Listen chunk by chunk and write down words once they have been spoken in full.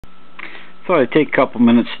Thought I'd take a couple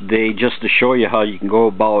minutes today just to show you how you can go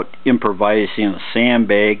about improvising a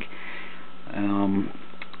sandbag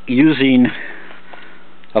using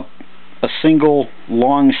a single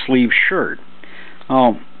long sleeve shirt.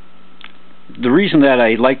 The reason that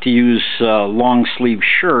I like to use a long sleeve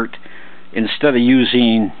shirt instead of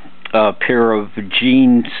using a pair of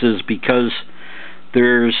jeans is because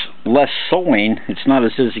there's less sewing. It's not,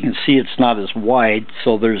 as you can see, it's not as wide,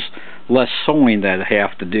 so there's less sewing that I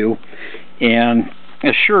have to do. And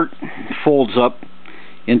a shirt folds up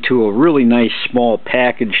into a really nice small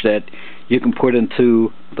package that you can put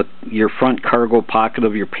into your front cargo pocket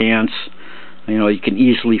of your pants. You know, you can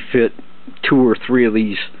easily fit 2 or 3 of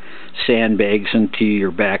these sandbags into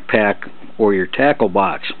your backpack or your tackle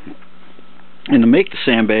box. And to make the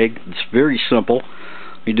sandbag, it's very simple.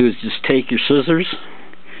 What you do is just take your scissors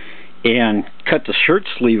and cut the shirt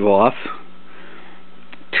sleeve off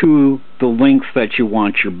to the length that you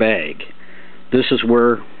want your bag. This is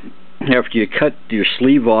where, after you cut your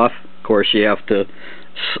sleeve off, of course you have to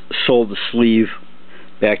sew the sleeve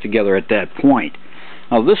back together at that point.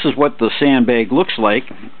 Now this is what the sandbag looks like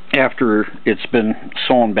after it's been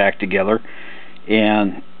sewn back together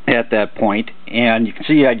and at that point. And you can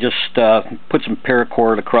see I just put some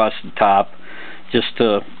paracord across the top just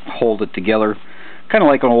to hold it together, kind of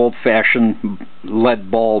like an old-fashioned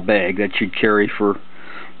lead ball bag that you'd carry for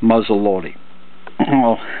muzzle loading.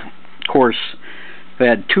 Well, of course, if I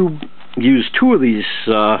had used 2 of these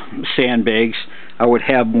sandbags, I would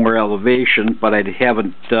have more elevation, but I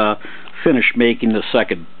haven't finished making the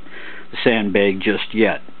second sandbag just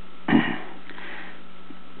yet.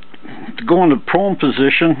 To go into prone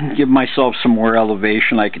position, give myself some more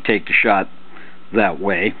elevation, I could take the shot that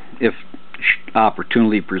way if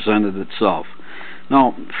opportunity presented itself.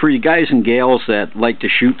 Now, for you guys and gals that like to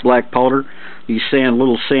shoot black powder, these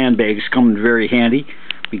little sandbags come in very handy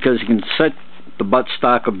because you can set the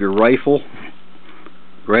buttstock of your rifle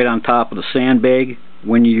right on top of the sandbag.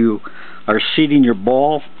 When you are seating your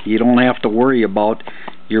ball, you don't have to worry about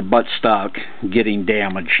your buttstock getting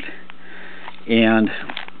damaged. And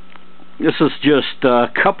this is just a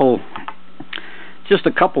couple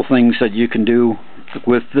things that you can do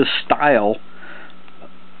with this style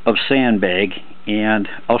of sandbag, and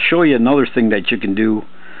I'll show you another thing that you can do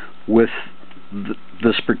with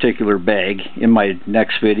this particular bag in my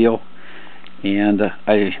next video. And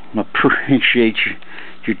I appreciate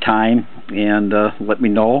your time, and let me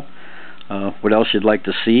know what else you'd like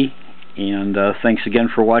to see. And thanks again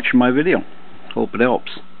for watching my video. Hope it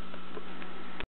helps.